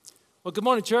Well, good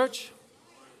morning, church.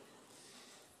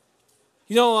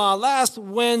 You know, last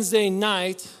Wednesday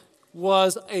night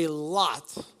was a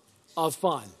lot of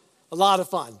fun.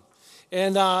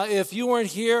 And if you weren't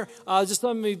here, just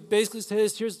let me basically say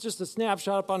this. Here's just a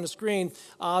snapshot up on the screen.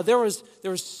 There was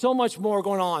so much more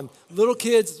going on. Little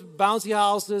kids, bouncy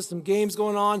houses, some games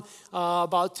going on.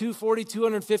 About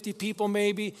 250 people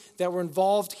maybe that were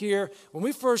involved here. When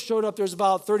we first showed up, there was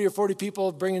about 30 or 40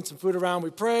 people bringing some food around.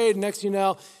 We prayed. Next thing you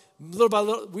know, little by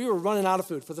little, we were running out of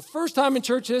food. For the first time in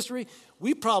church history,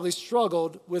 we probably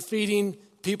struggled with feeding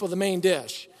people the main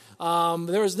dish.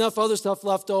 There was enough other stuff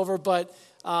left over, but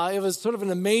it was sort of an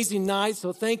amazing night.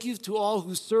 So thank you to all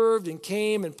who served and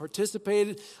came and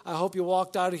participated. I hope you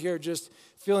walked out of here just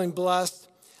feeling blessed.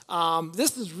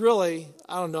 This is really,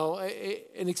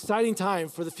 an exciting time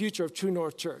for the future of True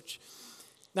North Church.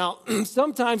 Now,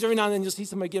 sometimes every now and then you'll see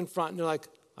somebody get in front and they're like,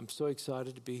 I'm so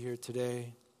excited to be here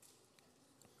today.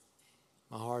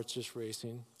 My heart's just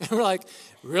racing. And we're like,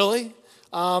 really?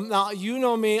 Now, you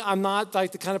know me. I'm not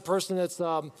like the kind of person that's,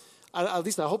 at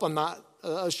least I hope I'm not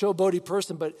a showboaty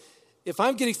person. But if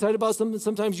I'm getting excited about something,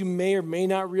 sometimes you may or may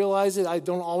not realize it. I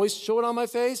don't always show it on my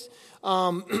face.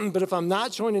 But if I'm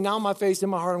not showing it now on my face, in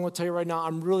my heart, I'm going to tell you right now,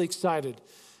 I'm really excited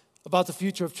about the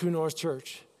future of True North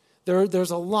Church.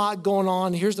 There's a lot going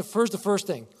on. Here's the first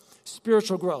thing,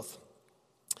 spiritual growth.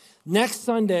 Next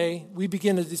Sunday, we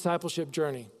begin a discipleship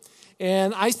journey.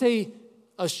 And I say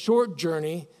a short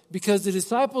journey because the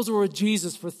disciples were with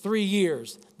Jesus for 3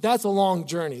 years. That's a long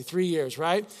journey, 3 years,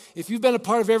 right? If you've been a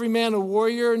part of Every Man a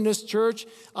Warrior in this church,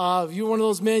 if you're one of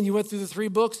those men, you went through the 3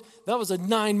 books, that was a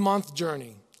 9-month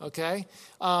journey, okay?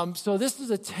 So this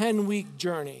is a 10-week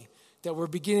journey that we're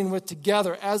beginning with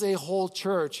together as a whole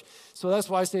church. So that's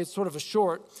why I say it's sort of a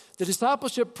short. The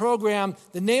discipleship program,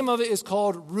 the name of it is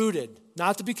called Rooted.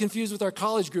 Not to be confused with our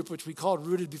college group, which we called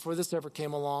Rooted before this ever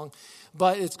came along.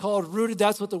 But it's called Rooted.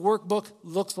 That's what the workbook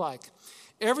looks like.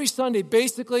 Every Sunday,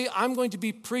 basically, I'm going to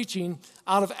be preaching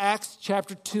out of Acts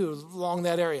chapter 2 along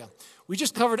that area. We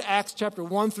just covered Acts chapter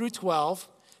 1 through 12.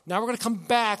 Now we're going to come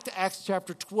back to Acts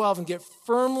chapter 12 and get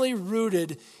firmly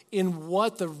rooted in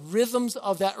what the rhythms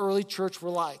of that early church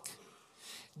were like.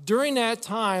 During that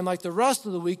time, like the rest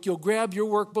of the week, you'll grab your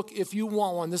workbook if you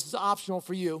want one. This is optional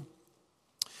for you.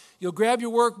 You'll grab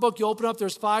your workbook, you open up,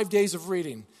 there's 5 days of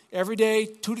reading. Every day,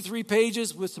 2 to 3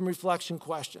 pages with some reflection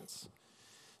questions.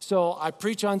 So I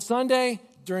preach on Sunday.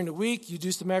 During the week, you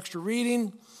do some extra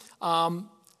reading.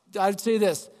 I'd say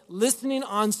this, listening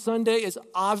on Sunday is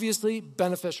obviously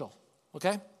beneficial,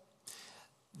 okay?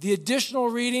 The additional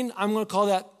reading, I'm going to call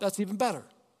that's even better.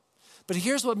 But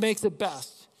here's what makes it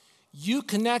best. You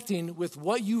connecting with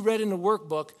what you read in the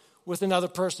workbook with another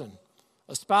person.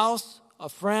 A spouse, a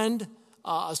friend,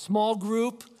 a small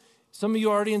group. Some of you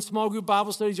are already in small group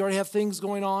Bible studies. You already have things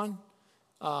going on.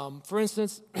 For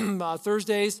instance,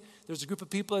 Thursdays, there's a group of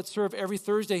people that serve every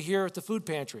Thursday here at the food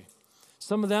pantry.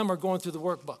 Some of them are going through the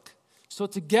workbook. So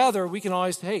together, we can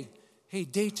always, hey,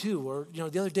 day 2, or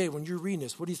the other day when you're reading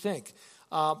this, what do you think?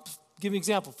 Give me an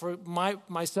example. For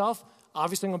myself,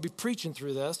 obviously I'm going to be preaching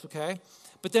through this, okay?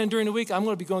 But then during the week, I'm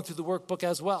going to be going through the workbook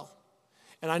as well.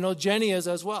 And I know Jenny is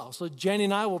as well. So Jenny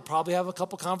and I will probably have a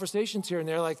couple conversations here and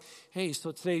there like, hey,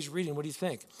 so today's reading, what do you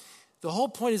think? The whole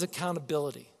point is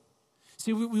accountability.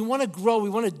 See, we want to grow.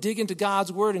 We want to dig into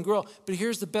God's word and grow. But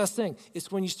here's the best thing.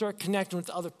 It's when you start connecting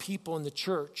with other people in the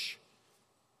church.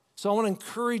 So I want to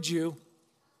encourage you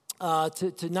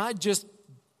to not just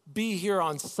be here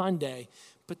on Sunday,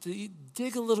 but to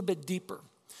dig a little bit deeper.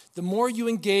 The more you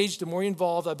engage, the more you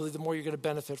involve, I believe the more you're going to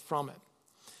benefit from it.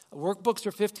 Workbooks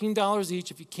are $15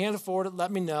 each. If you can't afford it, let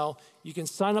me know. You can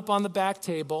sign up on the back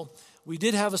table. We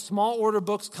did have a small order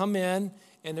books come in,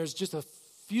 and there's just a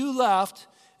few left.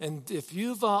 And if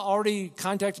you've already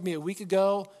contacted me a week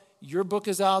ago, your book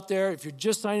is out there. If you're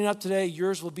just signing up today,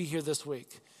 yours will be here this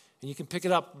week. And you can pick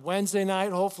it up Wednesday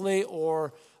night, hopefully,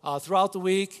 or throughout the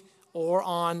week, or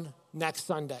on next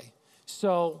Sunday.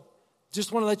 So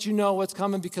just want to let you know what's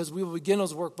coming because we will begin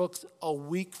those workbooks a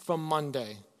week from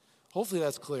Monday. Hopefully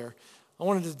that's clear. I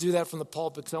wanted to do that from the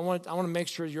pulpit because I want to make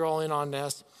sure you're all in on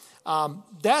this.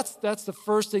 That's the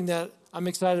first thing that I'm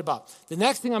excited about. The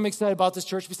next thing I'm excited about this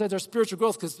church, besides our spiritual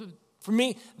growth, because for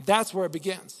me, that's where it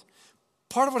begins.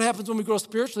 Part of what happens when we grow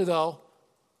spiritually, though,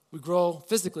 we grow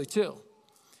physically too.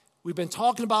 We've been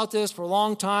talking about this for a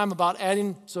long time, about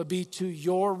adding, so it'd be to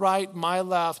your right, my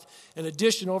left, an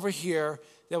addition over here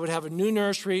that would have a new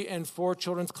nursery and 4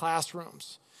 children's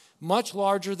classrooms. Much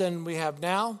larger than we have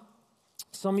now.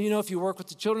 Some of you know if you work with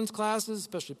the children's classes,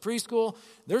 especially preschool,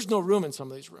 there's no room in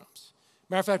some of these rooms.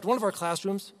 Matter of fact, one of our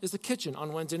classrooms is the kitchen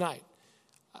on Wednesday night.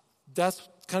 That's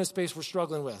kind of space we're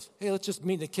struggling with. Hey, let's just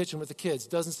meet in the kitchen with the kids.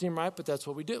 Doesn't seem right, but that's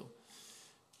what we do.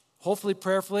 Hopefully,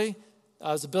 prayerfully,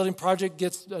 as the building project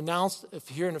gets announced, if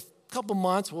here in a couple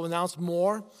months, we'll announce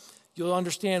more. You'll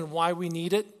understand why we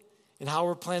need it and how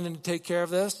we're planning to take care of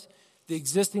this. The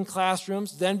existing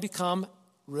classrooms then become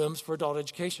rooms for adult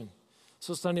education.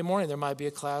 So Sunday morning, there might be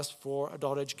a class for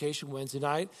adult education. Wednesday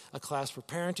night, a class for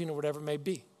parenting or whatever it may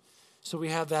be. So we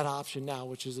have that option now,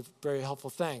 which is a very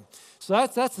helpful thing. So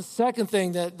that's the second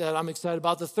thing that I'm excited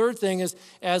about. The third thing is,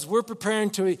 as we're preparing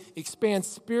to expand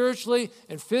spiritually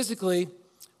and physically,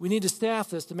 we need to staff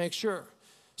this to make sure.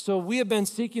 So we have been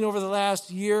seeking over the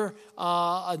last year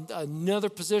another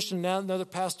position, another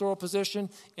pastoral position.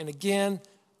 And again,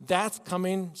 that's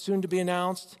coming soon to be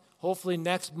announced. Hopefully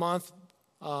next month,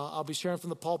 I'll be sharing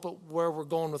from the pulpit where we're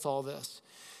going with all this.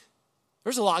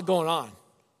 There's a lot going on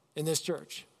in this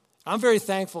church. I'm very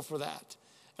thankful for that.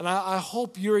 And I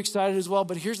hope you're excited as well.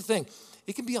 But here's the thing.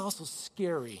 It can be also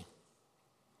scary.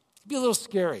 It can be a little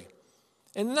scary.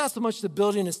 And not so much the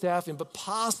building and staffing, but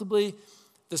possibly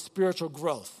the spiritual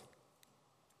growth.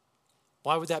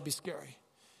 Why would that be scary?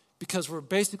 Because we're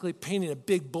basically painting a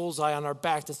big bullseye on our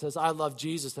back that says, I love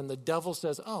Jesus. And the devil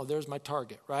says, oh, there's my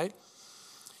target, right?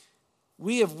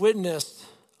 We have witnessed,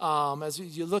 as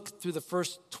you look through the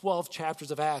first 12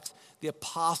 chapters of Acts, the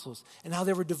apostles and how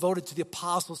they were devoted to the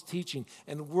apostles' teaching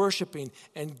and worshiping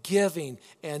and giving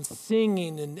and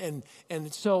singing.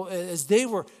 And so as they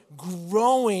were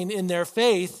growing in their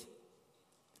faith,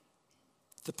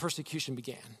 the persecution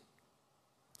began.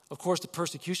 Of course, the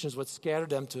persecution is what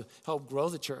scattered them to help grow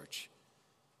the church.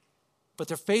 But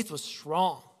their faith was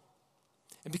strong.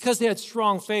 And because they had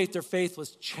strong faith, their faith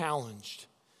was challenged.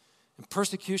 And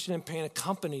persecution and pain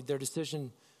accompanied their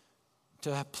decision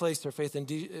to have placed their faith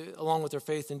along with their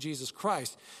faith in Jesus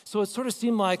Christ. So it sort of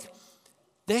seemed like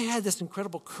they had this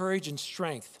incredible courage and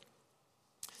strength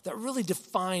that really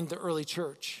defined the early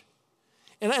church.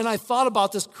 And I thought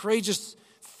about this courageous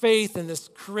faith and this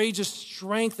courageous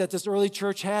strength that this early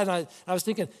church had. And I was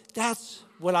thinking, that's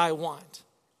what I want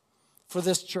for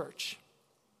this church.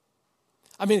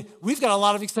 I mean, we've got a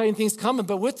lot of exciting things coming,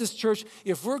 but with this church,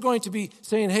 if we're going to be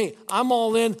saying, hey, I'm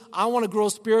all in, I want to grow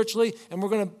spiritually, and we're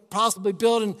going to possibly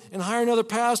build and hire another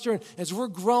pastor, and as we're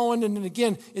growing, and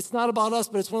again, it's not about us,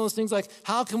 but it's one of those things like,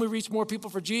 how can we reach more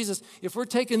people for Jesus? If we're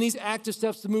taking these active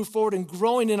steps to move forward and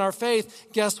growing in our faith,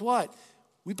 guess what?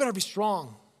 We better be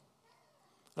strong.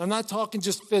 And I'm not talking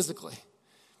just physically,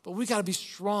 but we got to be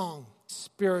strong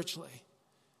spiritually.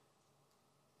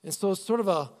 And so it's sort of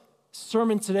a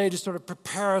sermon today to sort of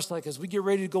prepare us, like as we get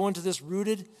ready to go into this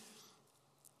rooted,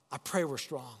 I pray we're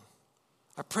strong.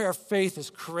 I pray our faith is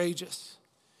courageous.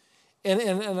 And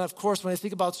of course, when I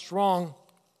think about strong,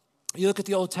 you look at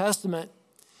the Old Testament,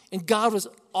 and God was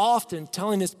often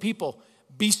telling his people,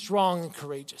 be strong and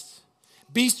courageous.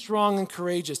 Be strong and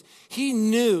courageous. He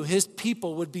knew his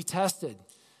people would be tested.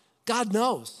 God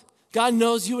knows. God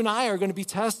knows you and I are going to be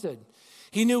tested.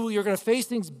 He knew you're going to face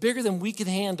things bigger than we can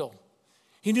handle.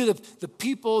 He knew the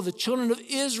people, the children of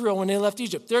Israel, when they left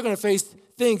Egypt, they're going to face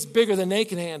things bigger than they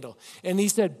can handle. And he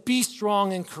said, be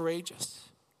strong and courageous.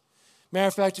 Matter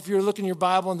of fact, if you're looking in your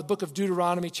Bible in the book of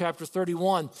Deuteronomy chapter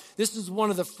 31, this is one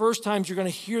of the first times you're going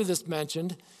to hear this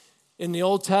mentioned in the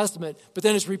Old Testament, but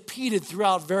then it's repeated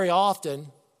throughout very often.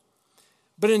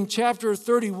 But in chapter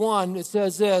 31, it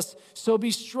says this, so be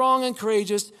strong and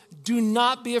courageous. Do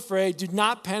not be afraid. Do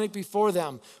not panic before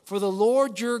them. For the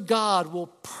Lord your God will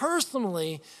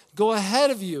personally go ahead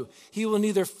of you. He will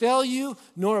neither fail you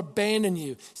nor abandon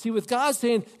you. See, with God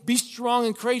saying, be strong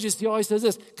and courageous, he always says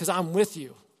this, because I'm with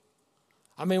you.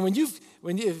 I mean,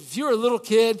 if you're a little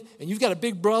kid and you've got a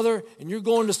big brother and you're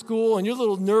going to school and you're a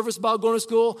little nervous about going to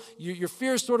school, your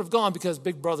fear is sort of gone because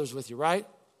big brother's with you, right?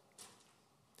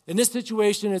 In this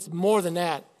situation, it's more than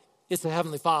that. It's the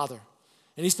Heavenly Father.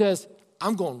 And he says,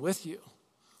 I'm going with you.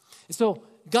 And so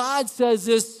God says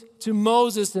this to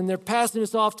Moses, and they're passing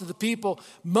this off to the people.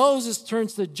 Moses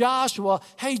turns to Joshua.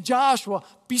 Hey, Joshua,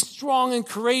 be strong and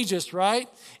courageous, right?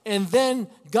 And then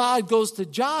God goes to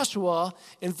Joshua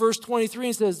in verse 23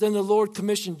 and says, then the Lord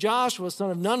commissioned Joshua,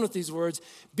 son of Nun, with these words,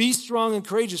 be strong and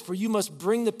courageous, for you must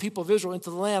bring the people of Israel into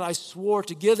the land I swore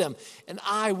to give them, and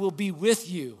I will be with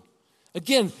you.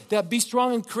 Again, that be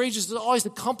strong and courageous is always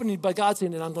accompanied by God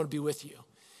saying that I'm going to be with you.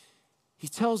 He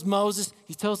tells Moses,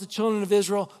 he tells the children of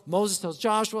Israel, Moses tells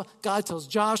Joshua, God tells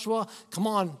Joshua, come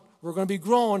on, we're going to be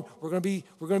growing, we're going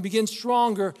to be getting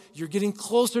stronger, you're getting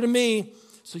closer to me,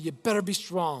 so you better be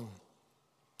strong.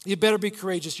 You better be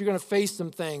courageous, you're going to face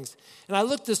some things. And I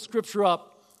looked this scripture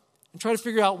up and tried to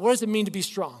figure out what does it mean to be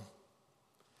strong?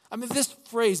 I mean, this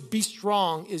phrase, be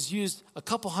strong, is used a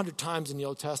couple hundred times in the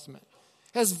Old Testament.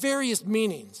 It has various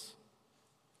meanings.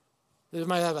 It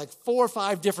might have like 4 or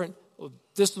 5 different, well,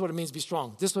 this is what it means to be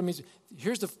strong. This is what it means.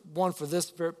 Here's the one for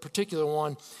this particular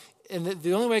one. And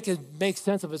the only way I can make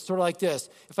sense of it is sort of like this.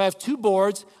 If I have 2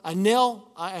 boards, I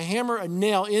hammer a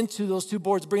nail into those 2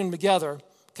 boards, bring them together,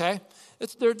 okay?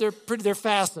 They're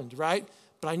fastened, right?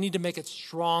 But I need to make it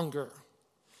stronger.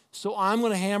 So I'm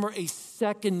going to hammer a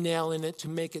second nail in it to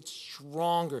make it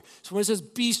stronger. So when it says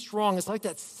be strong, it's like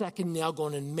that second nail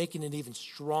going and making it even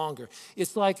stronger.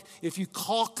 It's like if you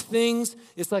caulk things,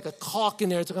 it's like a caulk in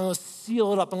there. It's going to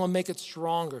seal it up. I'm going to make it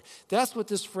stronger. That's what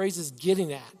this phrase is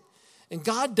getting at. And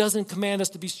God doesn't command us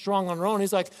to be strong on our own.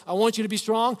 He's like, I want you to be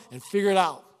strong and figure it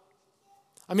out.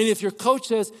 I mean, if your coach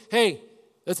says, hey,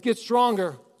 let's get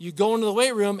stronger, you go into the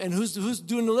weight room, and who's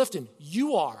doing the lifting?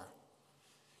 You are.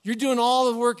 You're doing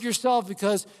all the work yourself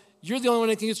because you're the only one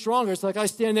that can get stronger. It's like I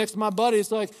stand next to my buddy.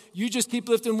 It's like, you just keep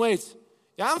lifting weights.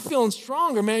 Yeah, I'm feeling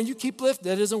stronger, man. You keep lifting.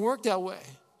 That doesn't work that way.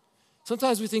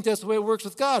 Sometimes we think that's the way it works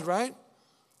with God, right?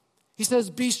 He says,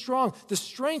 be strong. The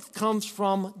strength comes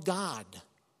from God.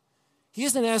 He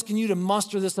isn't asking you to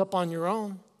muster this up on your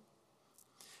own.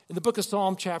 In the book of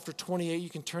Psalm chapter 28, you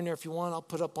can turn there if you want. I'll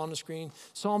put it up on the screen.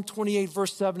 Psalm 28,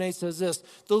 verse 7-8 says this,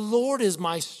 the Lord is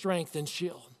my strength and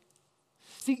shield.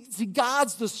 See,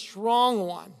 God's the strong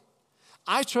one.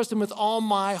 I trust him with all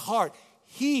my heart.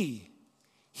 He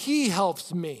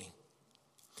helps me.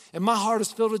 And my heart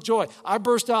is filled with joy. I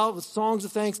burst out with songs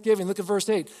of thanksgiving. Look at verse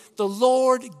 8. The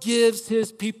Lord gives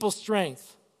his people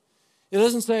strength. It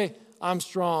doesn't say, I'm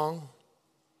strong.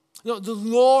 No, the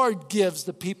Lord gives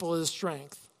the people his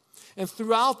strength. And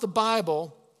throughout the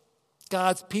Bible,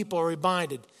 God's people are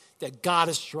reminded that God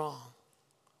is strong.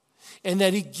 And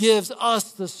that he gives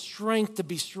us the strength to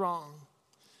be strong.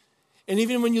 And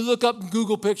even when you look up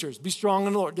Google pictures, be strong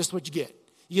in the Lord, this is what you get.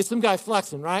 You get some guy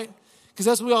flexing, right? Because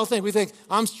that's what we all think. We think,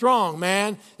 I'm strong,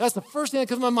 man. That's the first thing that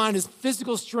comes to my mind is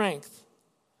physical strength.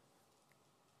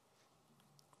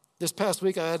 This past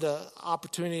week I had the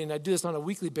opportunity, and I do this on a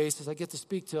weekly basis. I get to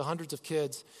speak to hundreds of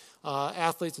kids,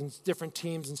 athletes in different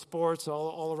teams and sports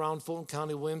all around Fulton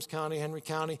County, Williams County, Henry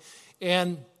County.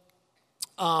 And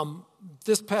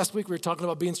this past week we were talking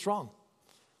about being strong.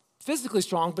 Physically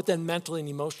strong, but then mentally and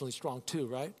emotionally strong too,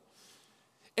 right?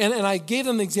 And I gave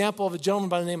them the example of a gentleman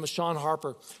by the name of Sean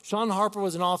Harper. Sean Harper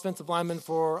was an offensive lineman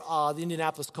for the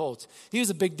Indianapolis Colts. He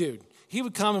was a big dude. He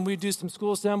would come and we'd do some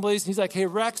school assemblies. He's like, hey,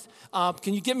 Rex,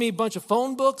 can you get me a bunch of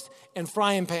phone books and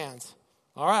frying pans?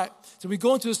 All right. So we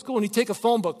go into a school and he'd take a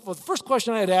phone book. Well, the first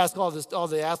question I had to ask all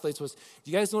the athletes was,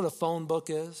 do you guys know what a phone book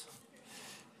is?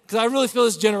 Because I really feel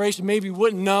this generation maybe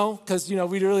wouldn't know because, we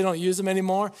really don't use them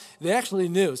anymore. They actually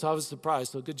knew, so I was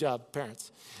surprised. So good job,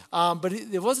 parents. But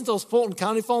it wasn't those Fulton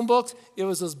County phone books. It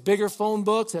was those bigger phone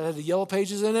books that had the yellow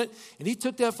pages in it. And he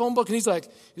took that phone book and he's like,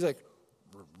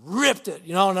 ripped it,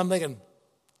 and I'm thinking,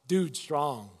 dude,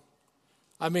 strong.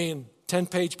 I mean,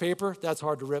 10-page paper, that's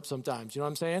hard to rip sometimes, you know what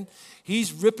I'm saying?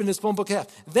 He's ripping his phone book half.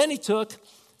 Then he took,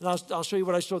 and I'll show you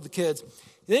what I showed the kids.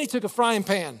 Then he took a frying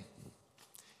pan,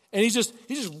 and he just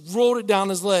rolled it down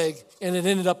his leg, and it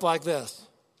ended up like this.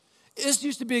 This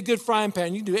used to be a good frying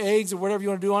pan. You can do eggs or whatever you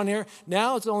want to do on here.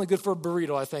 Now it's only good for a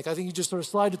burrito, I think. I think you just sort of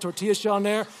slide the tortilla shell in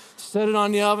there, set it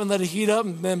on the oven, let it heat up,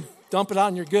 and then dump it out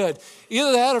and you're good.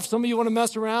 Either that or if some of you want to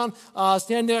mess around,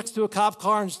 stand next to a cop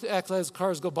car and just act as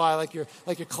cars go by like you're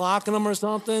clocking them or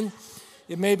something.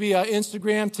 It may be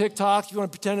Instagram, TikTok. If you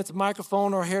want to pretend it's a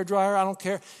microphone or a hairdryer, I don't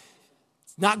care.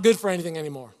 It's not good for anything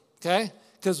anymore, okay?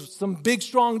 Because some big,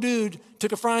 strong dude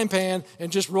took a frying pan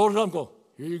and just rolled it up and go,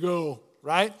 here you go,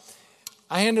 right?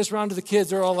 I hand this around to the kids.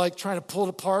 They're all like trying to pull it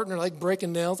apart and they're like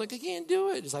breaking nails. Like, I can't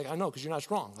do it. It's like, I know, because you're not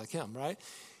strong like him, right?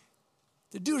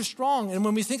 The dude is strong. And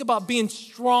when we think about being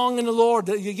strong in the Lord,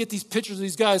 you get these pictures of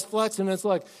these guys flexing, and it's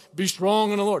like, be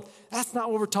strong in the Lord. That's not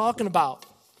what we're talking about.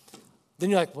 Then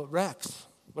you're like, well, Rex,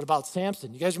 what about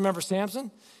Samson? You guys remember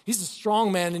Samson? He's a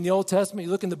strong man in the Old Testament.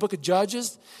 You look in the book of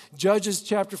Judges, Judges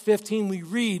chapter 15, we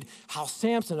read how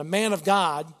Samson, a man of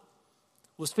God,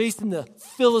 was facing the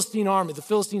Philistine army. The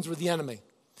Philistines were the enemy.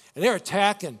 And they're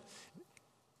attacking.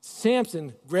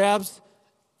 Samson grabs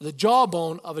the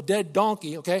jawbone of a dead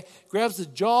donkey, okay, grabs the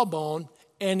jawbone,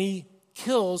 and he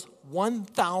kills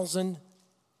 1,000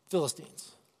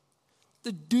 Philistines.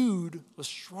 The dude was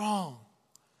strong.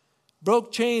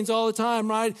 Broke chains all the time,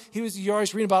 right? You're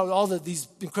always reading about all these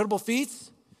incredible feats.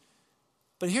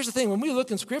 But here's the thing, when we look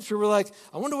in Scripture, we're like,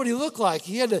 I wonder what he looked like.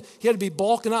 He had to be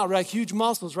bulking out, right? Huge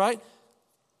muscles, right?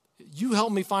 You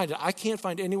help me find it. I can't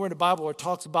find anywhere in the Bible where it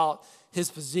talks about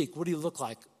his physique. What do he look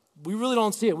like? We really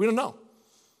don't see it. We don't know.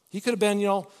 He could have been,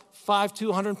 5'2",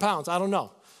 100 pounds. I don't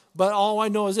know. But all I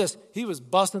know is this. He was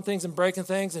busting things and breaking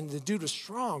things, and the dude was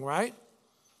strong, right?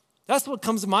 That's what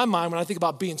comes to my mind when I think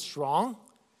about being strong.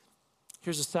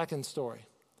 Here's a second story.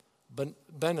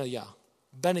 Benaiah.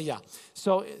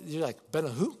 So you're like,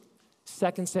 Benaiah who?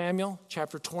 2 Samuel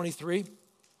chapter 23,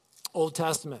 Old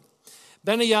Testament.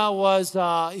 Benaiah was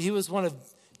one of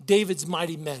David's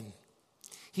mighty men.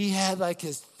 He had like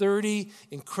his 30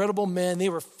 incredible men. They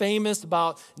were famous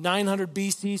about 900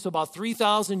 BC, so about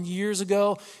 3,000 years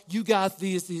ago. You got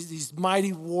these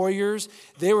mighty warriors.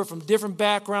 They were from different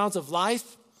backgrounds of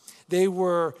life. They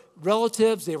were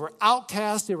relatives. They were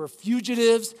outcasts. They were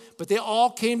fugitives. But they all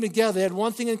came together. They had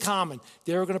one thing in common.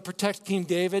 They were going to protect King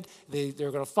David. They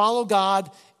were going to follow God,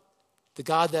 the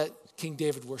God that King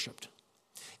David worshiped.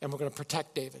 And we're going to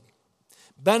protect David.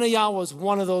 Benaiah was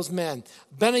one of those men.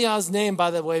 Benaiah's name, by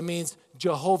the way, means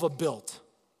Jehovah built.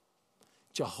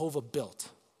 Jehovah built.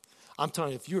 I'm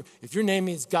telling you, if your name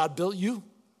means God built you,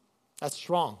 that's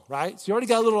strong, right? So you already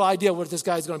got a little idea what this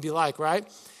guy's going to be like, right?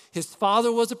 His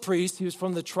father was a priest. He was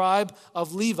from the tribe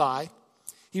of Levi.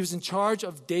 He was in charge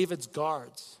of David's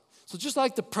guards. So just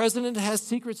like the president has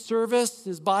Secret Service,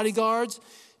 his bodyguards,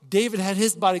 David had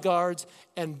his bodyguards,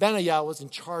 and Benaiah was in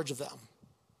charge of them.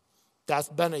 That's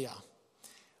Benaiah.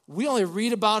 We only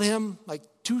read about him like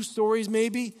 2 stories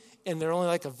maybe, and they're only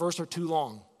like a verse or 2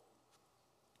 long.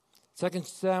 2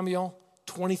 Samuel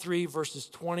 23 verses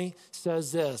 20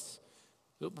 says this.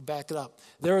 We'll back it up.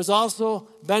 There is also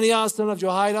Benaiah, son of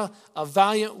Jehoiada, a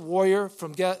valiant warrior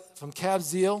from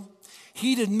Kabzeel.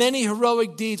 He did many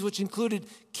heroic deeds, which included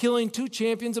killing 2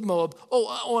 champions of Moab.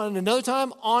 And another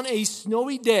time, on a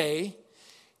snowy day,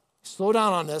 slow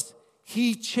down on this,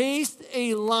 he chased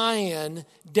a lion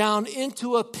down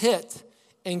into a pit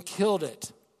and killed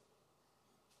it.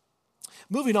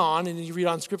 Moving on, and you read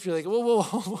on scripture, like, whoa,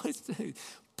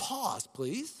 pause,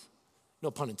 please.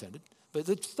 No pun intended. But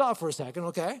let's stop for a second,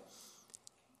 okay?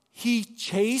 He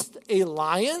chased a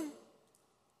lion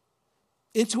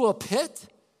into a pit?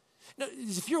 Now,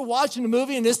 if you're watching a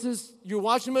movie and you're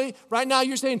watching a movie, right now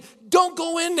you're saying, don't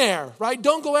go in there, right?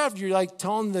 Don't go after. You're like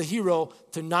telling the hero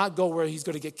to not go where he's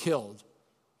going to get killed.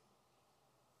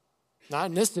 Not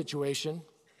in this situation.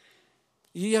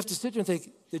 You have to sit there and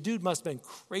think, the dude must have been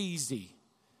crazy.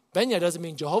 Benaiah doesn't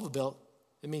mean Jehovah built.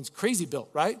 It means crazy built,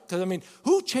 right? Because,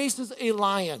 who chases a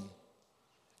lion?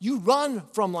 You run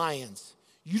from lions.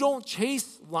 You don't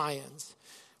chase lions.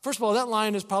 First of all, that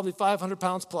lion is probably 500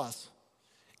 pounds plus.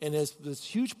 And as with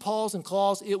huge paws and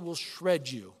claws, it will shred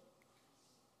you.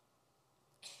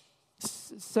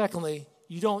 Secondly,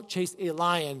 you don't chase a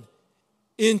lion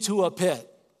into a pit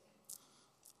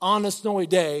on a snowy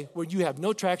day where you have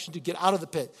no traction to get out of the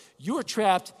pit. You are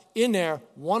trapped in there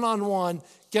one-on-one.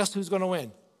 Guess who's going to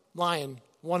win? Lion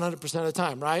 100% of the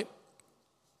time, right?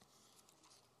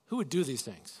 Who would do these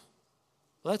things?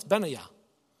 Well, that's Benaiah.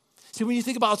 See, when you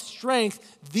think about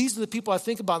strength, these are the people I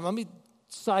think about. Let me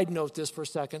side note this for a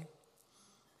second.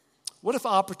 What if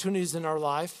opportunities in our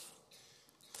life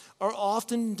are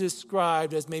often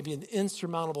described as maybe an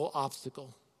insurmountable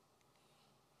obstacle?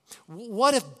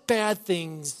 What if bad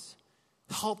things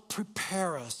help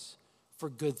prepare us for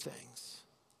good things?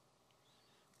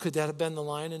 Could that have been the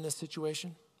lion in this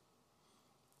situation?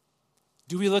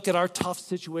 Do we look at our tough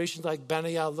situations like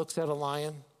Benaiah looks at a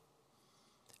lion?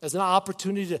 As an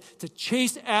opportunity to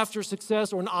chase after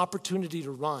success or an opportunity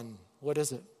to run? What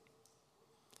is it?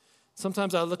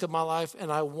 Sometimes I look at my life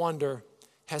and I wonder,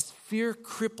 has fear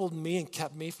crippled me and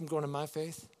kept me from going to my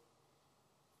faith?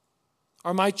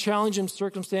 Are my challenging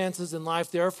circumstances in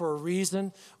life there for a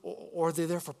reason, or are they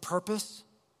there for purpose?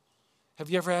 Have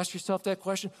you ever asked yourself that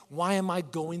question? Why am I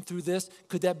going through this?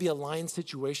 Could that be a lion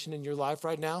situation in your life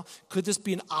right now? Could this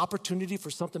be an opportunity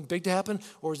for something big to happen,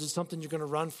 or is it something you're going to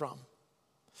run from?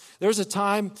 There's a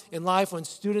time in life when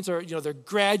students are, they're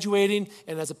graduating,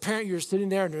 and as a parent, you're sitting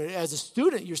there, and as a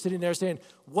student, you're sitting there saying,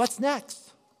 what's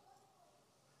next?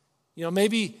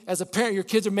 Maybe as a parent, your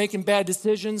kids are making bad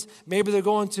decisions. Maybe they're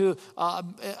going to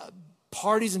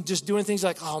parties and just doing things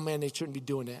like, oh man, they shouldn't be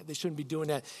doing that. They shouldn't be doing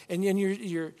that. And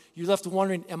you're left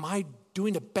wondering, am I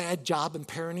doing a bad job in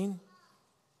parenting?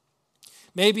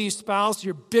 Maybe your spouse,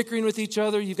 you're bickering with each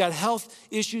other. You've got health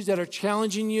issues that are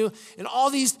challenging you. And all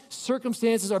these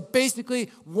circumstances are basically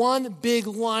one big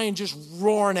lion just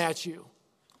roaring at you.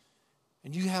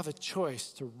 And you have a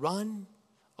choice to run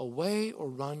away or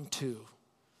run to.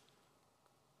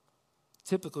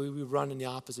 Typically, we run in the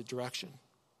opposite direction.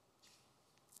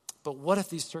 But what if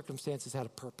these circumstances had a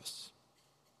purpose?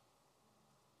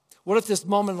 What if this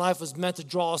moment in life was meant to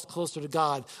draw us closer to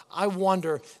God? I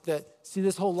wonder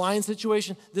this whole lion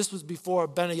situation, this was before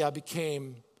Benaiah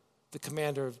became the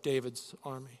commander of David's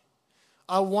army.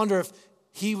 I wonder if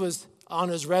he was on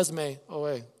his resume, oh,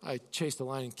 wait, I chased a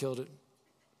lion and killed it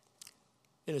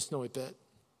in a snowy pit.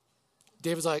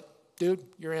 David's like, dude,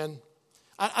 you're in.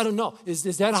 I don't know. Is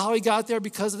that how he got there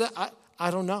because of that? I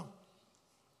don't know.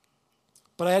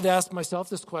 But I had to ask myself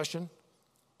this question.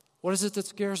 What is it that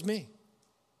scares me?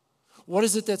 What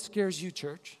is it that scares you,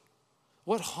 church?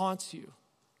 What haunts you?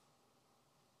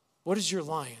 What is your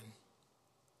lion?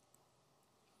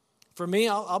 For me,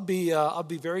 I'll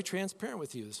be very transparent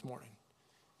with you this morning.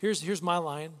 Here's my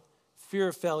lion: fear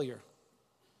of failure.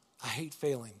 I hate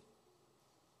failing.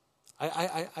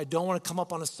 I don't want to come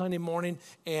up on a Sunday morning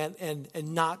and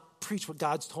not preach what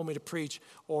God's told me to preach,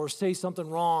 or say something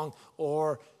wrong,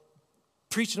 or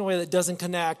preach in a way that doesn't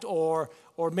connect, or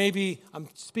maybe I'm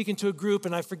speaking to a group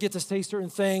and I forget to say certain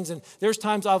things. And there's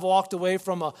times I've walked away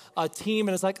from a team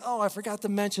and it's like, oh, I forgot to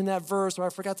mention that verse, or I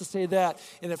forgot to say that.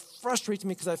 And it frustrates me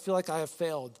because I feel like I have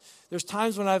failed. There's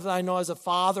times when I know as a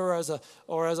father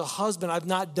or as a husband, I've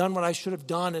not done what I should have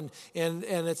done. And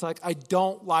it's like, I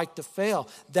don't like to fail.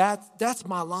 That's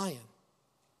my lion.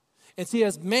 And see,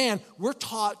 as man, we're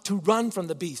taught to run from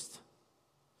the beast.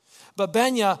 But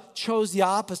Benaiah chose the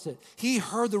opposite. He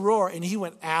heard the roar and he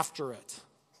went after it.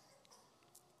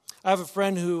 I have a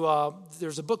friend who,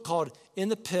 there's a book called In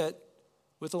the Pit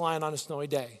with the Lion on a Snowy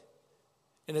Day.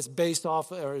 And it's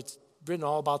it's written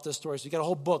all about this story. So you got a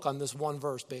whole book on this one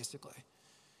verse, basically.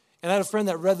 And I had a friend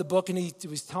that read the book and he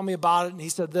was telling me about it, and he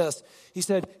said this. He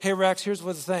said, hey, Rex, here's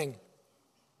the thing.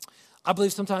 I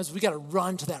believe sometimes we got to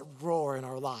run to that roar in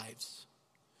our lives.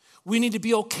 We need to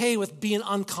be okay with being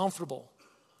uncomfortable.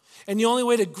 And the only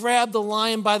way to grab the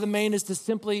lion by the mane is to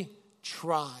simply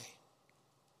try.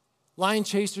 Lion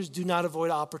chasers do not avoid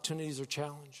opportunities or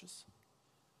challenges.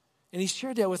 And he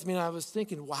shared that with me, and I was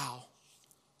thinking, wow,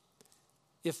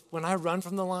 if when I run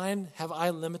from the lion, have I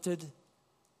limited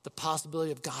the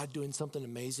possibility of God doing something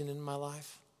amazing in my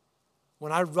life?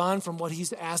 When I run from what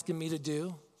he's asking me to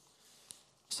do?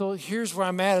 So here's where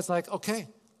I'm at. It's like, okay,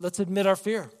 let's admit our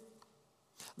fear.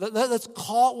 Let's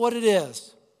call it what it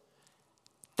is.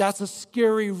 That's a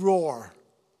scary roar,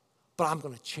 but I'm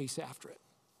going to chase after it.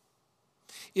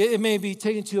 It may be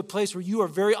taken to a place where you are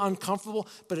very uncomfortable,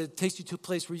 but it takes you to a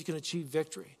place where you can achieve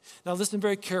victory. Now listen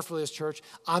very carefully, this church.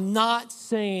 I'm not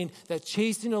saying that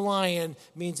chasing a lion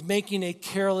means making a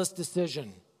careless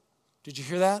decision. Did you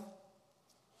hear that?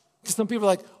 Because some people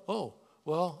are like, oh,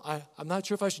 well, I'm not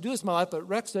sure if I should do this in my life, but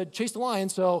Rex said chase the lion,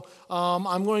 so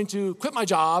I'm going to quit my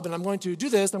job, and I'm going to do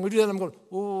this, and I'm going to do that, and I'm going,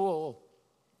 whoa.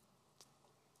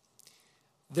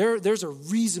 There's a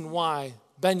reason why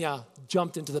Benaiah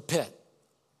jumped into the pit.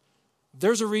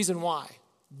 There's a reason why.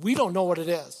 We don't know what it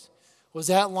is. Was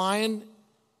that lion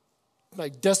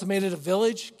decimated a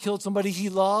village, killed somebody he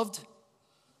loved?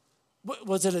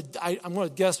 Was it I'm going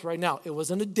to guess right now, it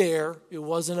wasn't a dare, it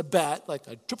wasn't a bet, like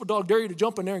a triple dog dare you to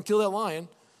jump in there and kill that lion.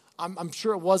 I'm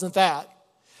sure it wasn't that.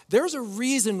 There's a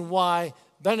reason why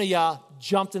Benaiah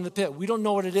jumped in the pit. We don't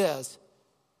know what it is.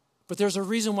 But there's a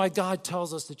reason why God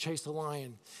tells us to chase the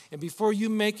lion. And before you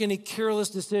make any careless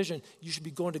decision, you should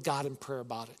be going to God in prayer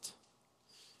about it.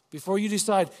 Before you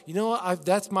decide, you know what,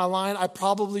 that's my lion, I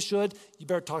probably should, you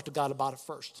better talk to God about it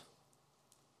first.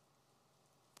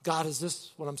 God, is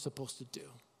this what I'm supposed to do?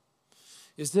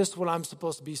 Is this what I'm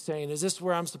supposed to be saying? Is this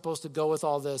where I'm supposed to go with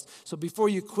all this? So before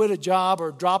you quit a job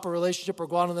or drop a relationship or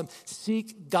go out on them,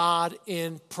 seek God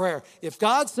in prayer. If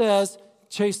God says,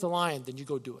 chase the lion, then you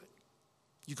go do it.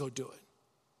 You go do it.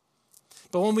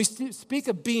 But when we speak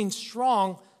of being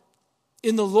strong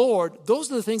in the Lord,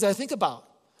 those are the things I think about.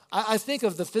 I think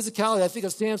of the physicality. I think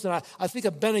of Samson. I think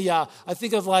of Benaiah. I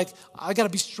think of I got to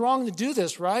be strong to do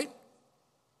this, right?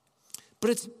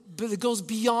 But it goes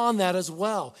beyond that as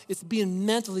well. It's being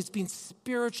mentally, it's being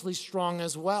spiritually strong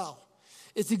as well.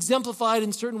 It's exemplified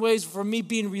in certain ways for me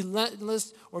being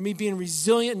relentless or me being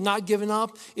resilient and not giving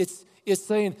up. It's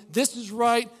saying, this is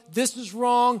right, this is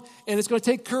wrong, and it's going to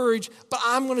take courage, but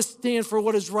I'm going to stand for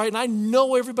what is right. And I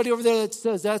know everybody over there that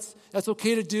says that's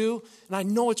okay to do, and I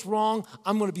know it's wrong.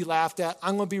 I'm going to be laughed at.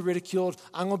 I'm going to be ridiculed.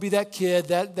 I'm going to be that kid,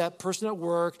 that person at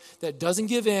work that doesn't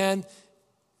give in.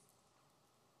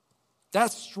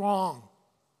 That's strong.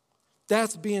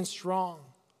 That's being strong.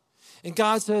 And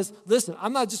God says, listen,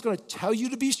 I'm not just going to tell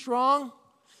you to be strong,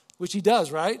 which he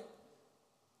does, right?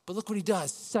 But look what he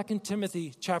does. 2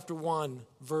 Timothy chapter 1,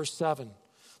 verse 7.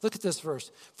 Look at this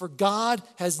verse. For God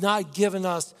has not given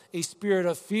us a spirit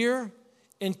of fear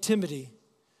and timidity,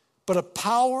 but of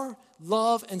power,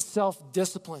 love, and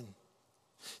self-discipline.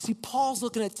 See, Paul's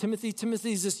looking at Timothy.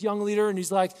 Timothy's this young leader, and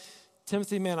he's like,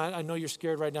 Timothy, man, I know you're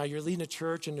scared right now. You're leading a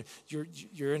church, and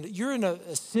you're in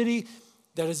a city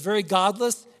that is very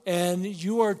godless, and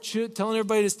you are telling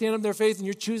everybody to stand up in their faith, and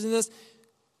you're choosing this,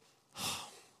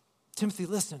 Timothy,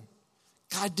 listen.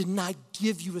 God did not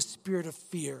give you a spirit of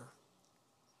fear,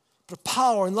 but of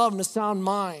power and love and a sound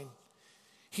mind.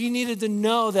 He needed to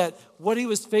know that what he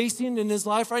was facing in his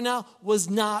life right now was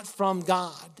not from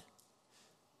God.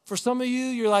 For some of you,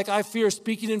 you're like, I fear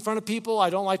speaking in front of people. I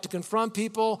don't like to confront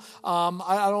people.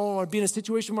 I don't want to be in a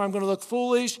situation where I'm going to look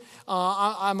foolish.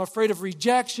 I'm afraid of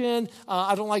rejection.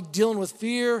 I don't like dealing with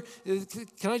fear.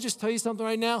 Can I just tell you something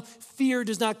right now? Fear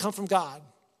does not come from God.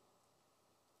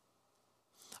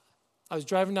 I was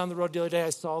driving down the road the other day. I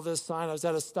saw this sign. I was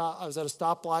at a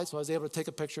stoplight, so I was able to take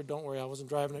a picture. Don't worry, I wasn't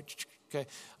driving it. Okay,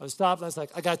 I was stopped, and I was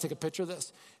like, I got to take a picture of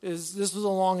this. This was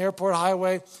along Airport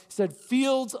Highway. It said,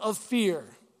 Fields of Fear.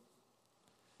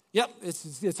 Yep,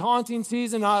 it's haunting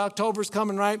season. October's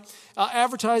coming, right?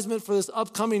 Advertisement for this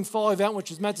upcoming fall event,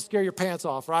 which is meant to scare your pants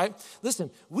off, right?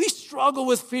 Listen, we struggle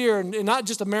with fear, and not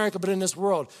just America, but in this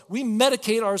world. We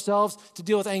medicate ourselves to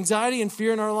deal with anxiety and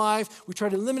fear in our life. We try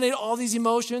to eliminate all these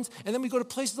emotions, and then we go to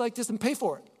places like this and pay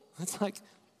for it. It's like,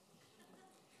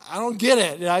 I don't get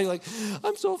it.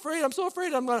 I'm so afraid.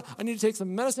 I need to take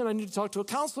some medicine. I need to talk to a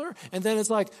counselor. And then it's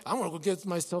like, I'm going to go get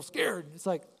myself scared. It's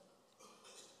like,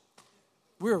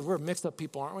 we're mixed up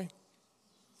people, aren't we?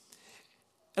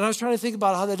 And I was trying to think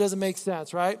about how that doesn't make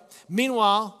sense, right?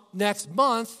 Meanwhile, next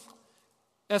month,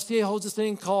 FCA holds this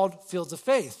thing called Fields of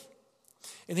Faith.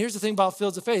 And here's the thing about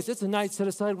Fields of Faith. It's a night set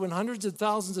aside when hundreds of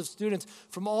thousands of students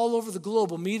from all over the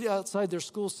globe will meet outside their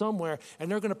school somewhere,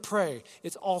 and they're going to pray.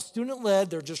 It's all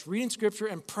student-led. They're just reading Scripture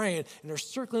and praying, and they're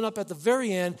circling up at the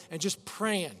very end and just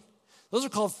praying. Those are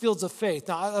called Fields of Faith.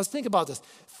 Now, I was thinking about this.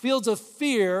 Fields of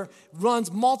Fear runs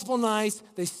multiple nights.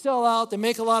 They sell out. They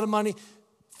make a lot of money.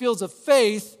 Fields of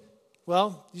Faith,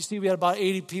 well, you see we had about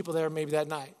 80 people there maybe that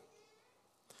night.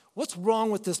 What's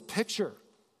wrong with this picture?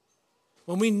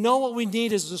 When we know what we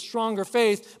need is a stronger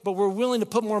faith, but we're willing to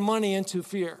put more money into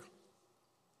fear.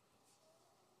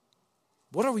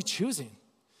 What are we choosing?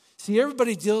 See,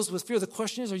 everybody deals with fear. The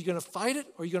question is, are you going to fight it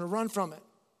or are you going to run from it?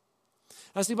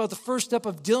 I was thinking about the first step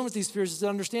of dealing with these fears is to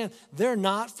understand they're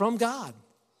not from God.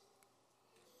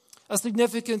 A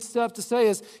significant step to say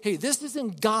is, hey, this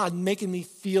isn't God making me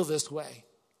feel this way.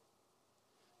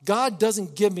 God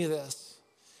doesn't give me this.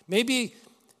 Maybe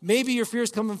your fear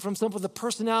is coming from something with a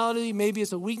personality. Maybe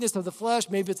it's a weakness of the flesh.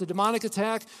 Maybe it's a demonic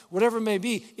attack. Whatever it may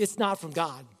be, it's not from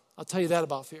God. I'll tell you that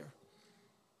about fear.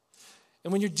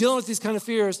 And when you're dealing with these kind of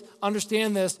fears,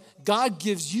 understand this. God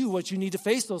gives you what you need to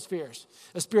face those fears.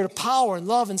 A spirit of power and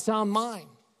love and sound mind.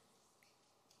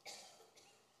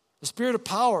 The spirit of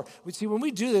power. We see when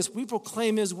we do this, we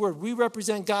proclaim His word. We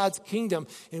represent God's kingdom.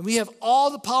 And we have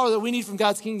all the power that we need from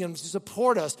God's kingdom to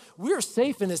support us. We are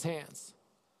safe in His hands.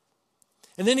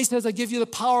 And then He says, I give you the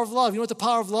power of love. You know what the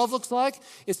power of love looks like?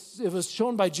 It was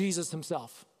shown by Jesus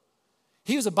Himself.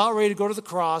 He was about ready to go to the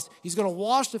cross. He's going to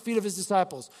wash the feet of His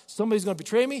disciples. Somebody's going to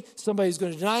betray me. Somebody's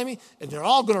going to deny me. And they're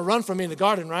all going to run from me in the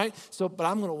garden, right? But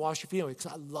I'm going to wash your feet away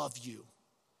because I love you.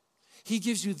 He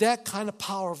gives you that kind of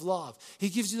power of love. He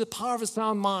gives you the power of a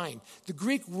sound mind. The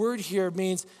Greek word here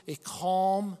means a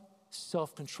calm,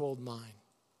 self-controlled mind.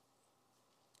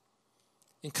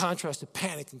 In contrast to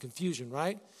panic and confusion,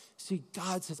 right? See,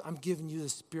 God says, I'm giving you the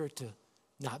spirit to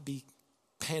not be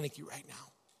panicky right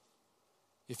now.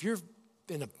 If you're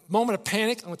in a moment of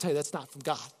panic, I'm going to tell you that's not from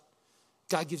God.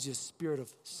 God gives you a spirit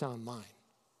of sound mind.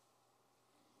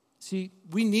 See,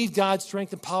 we need God's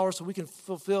strength and power so we can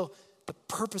fulfill the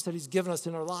purpose that He's given us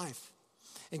in our life.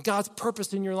 And God's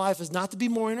purpose in your life is not to be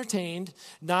more entertained,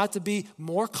 not to be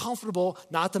more comfortable,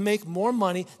 not to make more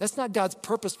money. That's not God's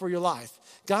purpose for your life.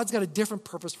 God's got a different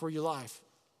purpose for your life.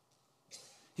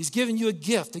 He's given you a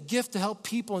gift to help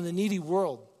people in the needy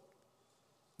world.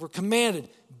 We're commanded,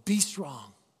 be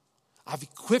strong. I've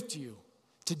equipped you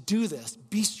to do this.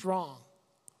 Be strong.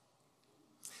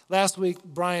 Last week,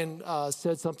 Brian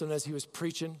said something as he was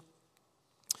preaching.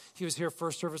 He was here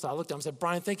first service. I looked at him and said,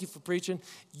 Brian, thank you for preaching.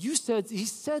 He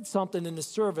said something in the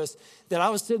service that I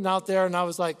was sitting out there and I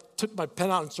was like, took my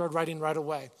pen out and started writing right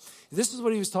away. This is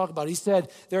what he was talking about. He said,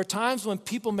 there are times when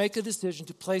people make a decision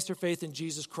to place their faith in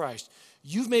Jesus Christ.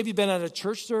 You've maybe been at a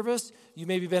church service. You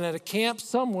maybe been at a camp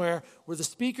somewhere where the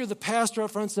speaker, the pastor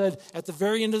up front said at the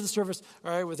very end of the service,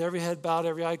 all right, with every head bowed,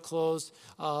 every eye closed,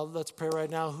 let's pray right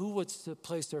now. Who wants to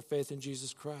place their faith in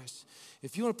Jesus Christ?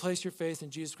 If you want to place your faith in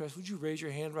Jesus Christ, would you raise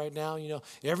your hand right now? You know,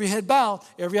 every head bowed,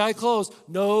 every eye closed,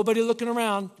 nobody looking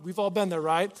around. We've all been there,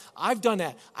 right? I've done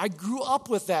that. I grew up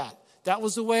with that. That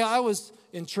was the way I was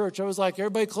in church. I was like,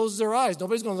 everybody closes their eyes.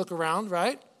 Nobody's going to look around,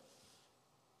 right?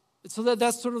 So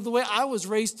that's sort of the way I was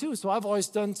raised too. So I've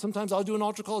always sometimes I'll do an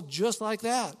altar call just like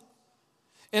that.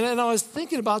 And I was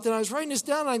thinking about that. I was writing this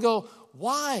down and I go,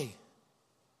 why?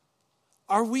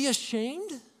 Are we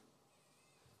ashamed?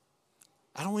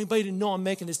 I don't want anybody to know I'm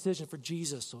making a decision for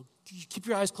Jesus. So keep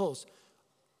your eyes closed.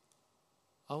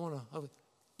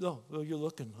 No, you're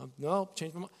looking. No,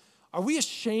 change my mind. Are we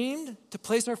ashamed to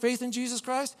place our faith in Jesus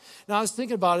Christ? Now, I was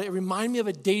thinking about it. It reminded me of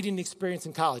a dating experience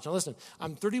in college. Now, listen,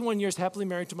 I'm 31 years happily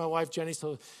married to my wife, Jenny,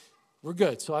 so we're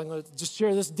good. So I'm going to just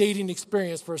share this dating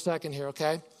experience for a second here,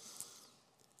 okay?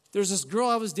 There's this girl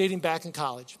I was dating back in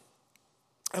college.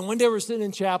 And one day we were sitting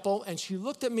in chapel, and she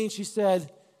looked at me and she said,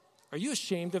 "Are you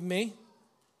ashamed of me?"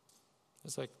 I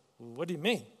was like, "What do you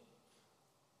mean?"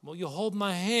 "Well, you hold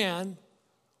my hand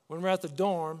when we're at the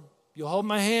dorm. You hold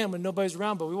my hand when nobody's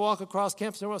around, but we walk across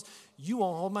campus and everywhere else. You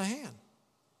won't hold my hand.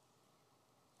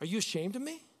 Are you ashamed of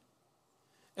me?"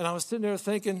 And I was sitting there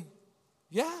thinking,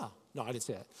 yeah. No, I didn't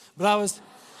say that. But I was,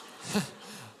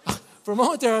 for a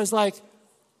moment there, I was like,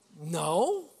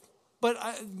 no. But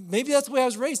maybe that's the way I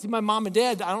was raised. See, my mom and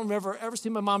dad, I don't remember ever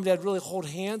seeing my mom and dad really hold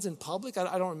hands in public.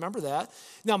 I don't remember that.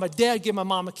 Now, my dad gave my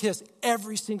mom a kiss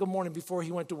every single morning before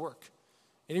he went to work.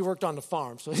 And he worked on the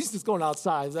farm, so he's just going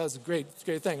outside. That was a great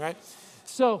thing, right?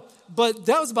 So, but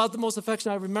that was about the most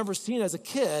affection I remember seeing as a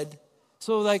kid.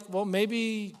 So, like, well,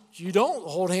 maybe you don't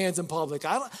hold hands in public.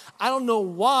 I don't know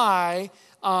why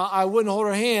I wouldn't hold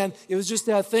her hand. It was just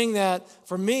that thing that,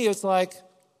 for me, it's like,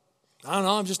 I don't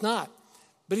know, I'm just not.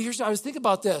 But I was thinking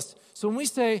about this. So when we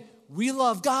say we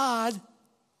love God,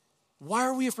 why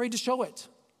are we afraid to show it?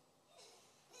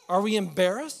 Are we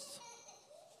embarrassed?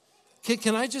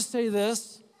 Can I just say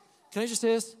this? Can I just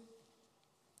say this?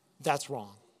 That's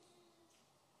wrong.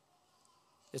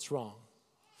 It's wrong.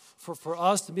 For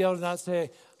us to be able to not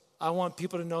say, I want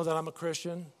people to know that I'm a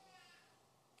Christian,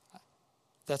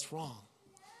 that's wrong.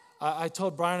 I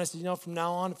told Brian, I said, from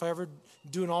now on, if I ever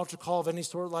do an altar call of any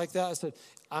sort like that, I said,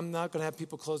 I'm not going to have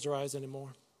people close their eyes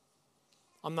anymore.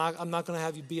 I'm not going to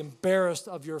have you be embarrassed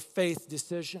of your faith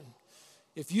decision.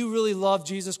 If you really love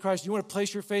Jesus Christ, you want to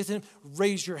place your faith in him,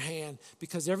 raise your hand,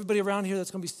 because everybody around here that's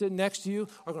going to be sitting next to you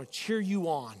are going to cheer you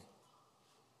on.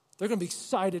 They're going to be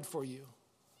excited for you.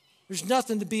 There's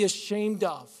nothing to be ashamed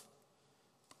of.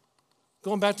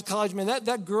 Going back to college, man,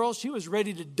 that girl, she was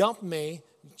ready to dump me.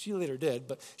 She later did,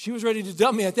 but she was ready to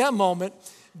dump me at that moment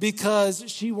because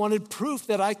she wanted proof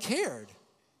that I cared.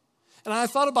 And I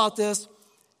thought about this.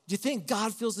 Do you think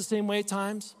God feels the same way at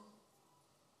times?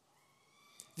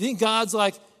 Do you think God's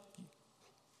like,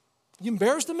 you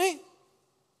embarrassed of me?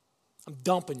 I'm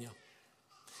dumping you.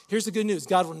 Here's the good news.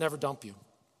 God will never dump you.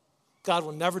 God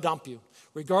will never dump you.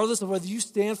 Regardless of whether you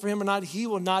stand for him or not, he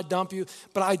will not dump you.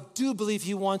 But I do believe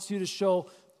he wants you to show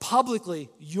publicly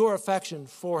your affection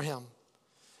for him,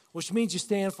 which means you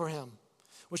stand for him,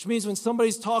 which means when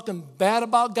somebody's talking bad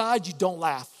about God, you don't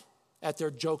laugh at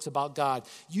their jokes about God.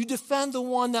 You defend the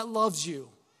one that loves you.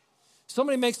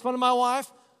 Somebody makes fun of my wife,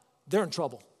 they're in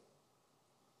trouble.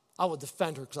 I will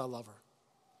defend her because I love her.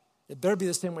 It better be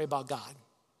the same way about God.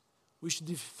 We should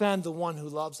defend the one who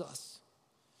loves us.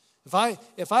 If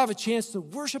I have a chance to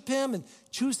worship him and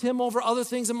choose him over other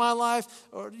things in my life,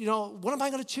 or what am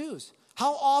I going to choose?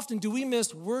 How often do we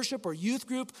miss worship or youth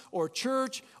group or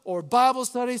church or Bible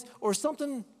studies or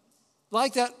something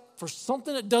like that for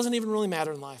something that doesn't even really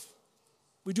matter in life?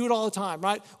 We do it all the time,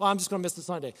 right? Well, I'm just going to miss the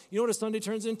Sunday. You know what a Sunday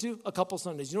turns into? A couple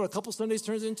Sundays. You know what a couple Sundays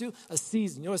turns into? A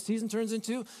season. You know what a season turns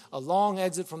into? A long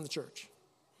exit from the church.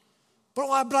 But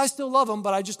I still love him,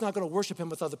 but I'm just not going to worship him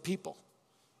with other people.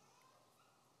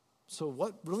 So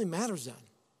what really matters then?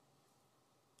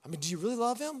 I mean, do you really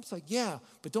love him? It's like, yeah,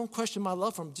 but don't question my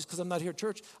love for him just because I'm not here at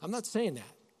church. I'm not saying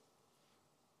that.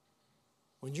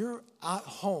 When you're at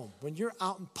home, when you're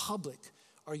out in public,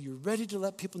 are you ready to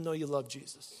let people know you love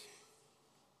Jesus?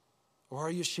 Or are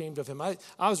you ashamed of him? I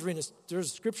was reading this. There's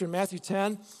a scripture in Matthew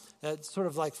 10 that sort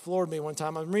of like floored me one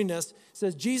time. I'm reading this. It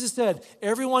says, Jesus said,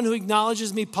 everyone who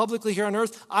acknowledges me publicly here on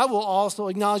earth, I will also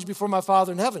acknowledge before my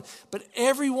Father in heaven. But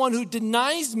everyone who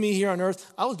denies me here on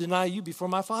earth, I will deny you before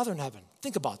my Father in heaven.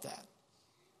 Think about that.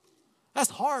 That's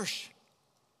harsh.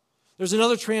 There's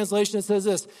another translation that says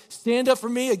this, stand up for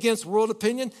me against world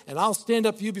opinion, and I'll stand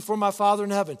up for you before my Father in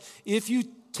heaven. If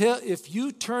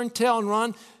you turn tail and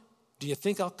run, do you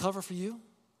think I'll cover for you? Isn't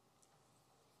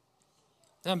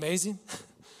that amazing?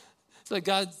 It's like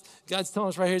God's telling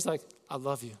us right here, he's like, I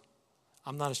love you.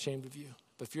 I'm not ashamed of you.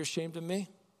 But if you're ashamed of me,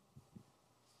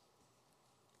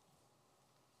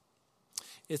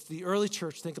 if the early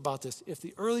church, think about this, if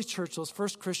the early church, those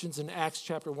first Christians in Acts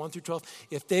chapter 1 through 12,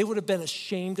 if they would have been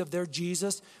ashamed of their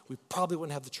Jesus, we probably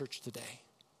wouldn't have the church today.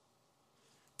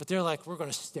 But they're like, we're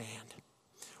going to stand.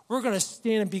 We're going to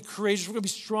stand and be courageous. We're going to be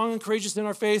strong and courageous in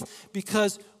our faith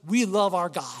because we love our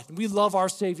God. And we love our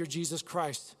Savior, Jesus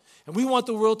Christ. And we want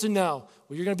the world to know,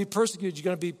 well, you're going to be persecuted. You're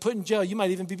going to be put in jail. You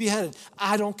might even be beheaded.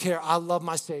 I don't care. I love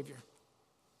my Savior.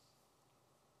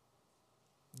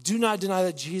 Do not deny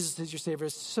that Jesus is your Savior.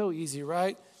 It's so easy,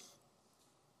 right?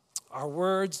 Our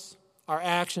words, our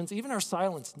actions, even our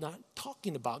silence, not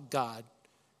talking about God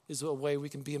is a way we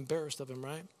can be embarrassed of him,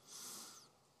 right?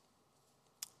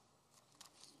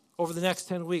 Over the next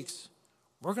 10 weeks,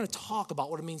 we're going to talk about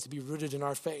what it means to be rooted in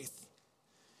our faith.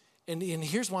 And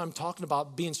here's why I'm talking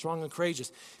about being strong and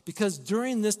courageous. Because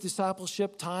during this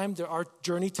discipleship time, our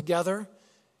journey together,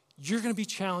 you're going to be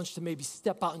challenged to maybe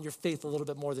step out in your faith a little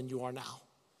bit more than you are now.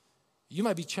 You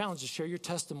might be challenged to share your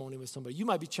testimony with somebody. You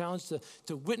might be challenged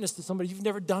to witness to somebody you've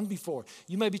never done before.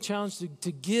 You might be challenged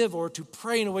to give or to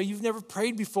pray in a way you've never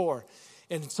prayed before.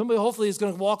 And somebody hopefully is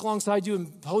going to walk alongside you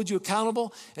and hold you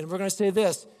accountable. And we're going to say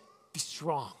this, be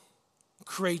strong,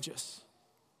 courageous.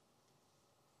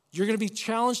 You're going to be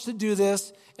challenged to do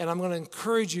this, and I'm going to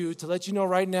encourage you to let you know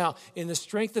right now, in the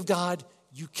strength of God,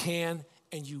 you can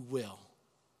and you will,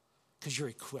 because you're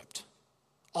equipped.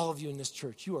 All of you in this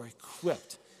church, you are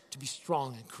equipped to be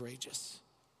strong and courageous.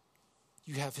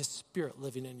 You have his Spirit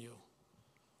living in you,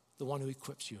 the one who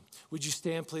equips you. Would you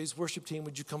stand, please? Worship team,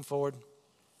 would you come forward?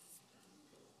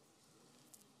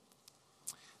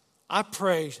 I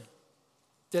pray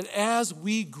that as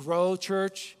we grow,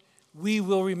 church, we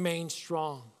will remain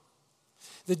strong.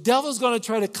 The devil's going to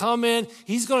try to come in.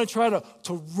 He's going to try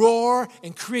to roar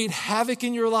and create havoc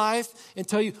in your life and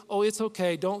tell you, oh, it's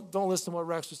okay. Don't listen to what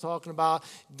Rex was talking about.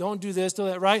 Don't do this, do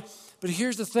that, right? But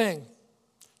here's the thing.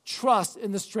 Trust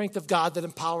in the strength of God that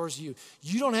empowers you.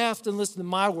 You don't have to listen to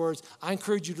my words. I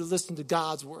encourage you to listen to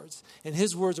God's words. And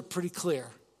his words are pretty clear.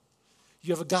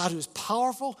 You have a God who is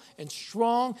powerful and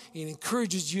strong, and he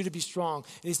encourages you to be strong.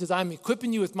 And he says, I'm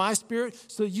equipping you with my Spirit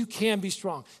so you can be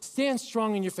strong. Stand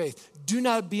strong in your faith. Do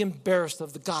not be embarrassed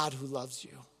of the God who loves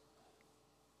you.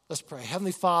 Let's pray.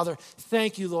 Heavenly Father,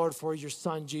 thank you, Lord, for your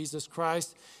Son, Jesus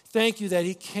Christ. Thank you that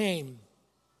he came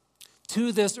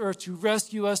to this earth to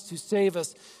rescue us, to save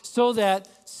us, so that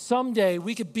someday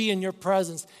we could be in your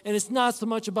presence. And it's not so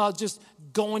much about just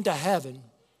going to heaven,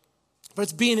 but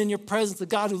it's being in your presence, the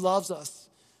God who loves us.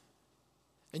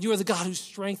 And you are the God who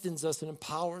strengthens us and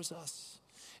empowers us.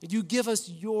 And you give us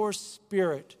your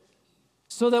Spirit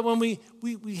so that when we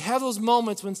have those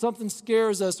moments when something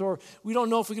scares us or we don't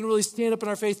know if we can really stand up in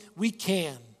our faith, we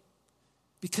can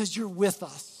because you're with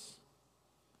us.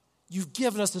 You've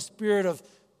given us a spirit of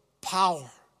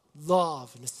power,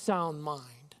 love, and a sound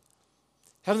mind.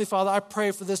 Heavenly Father, I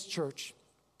pray for this church.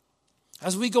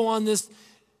 As we go on this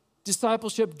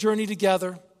discipleship journey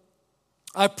together,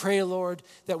 I pray, Lord,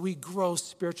 that we grow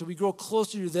spiritually, we grow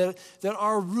closer to you, that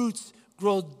our roots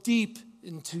grow deep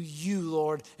into you,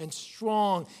 Lord, and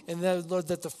strong, and that, Lord,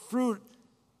 that the fruit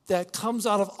that comes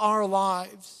out of our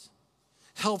lives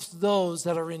helps those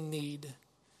that are in need.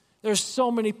 There's so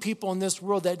many people in this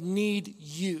world that need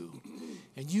you,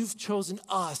 and you've chosen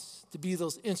us to be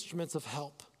those instruments of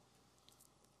help.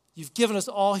 You've given us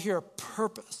all here a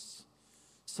purpose.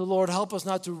 So, Lord, help us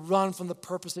not to run from the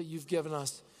purpose that you've given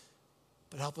us,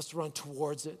 but help us to run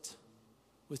towards it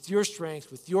with your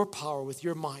strength, with your power, with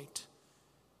your might.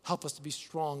 Help us to be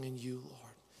strong in you,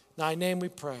 Lord. In thy name we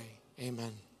pray.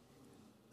 Amen.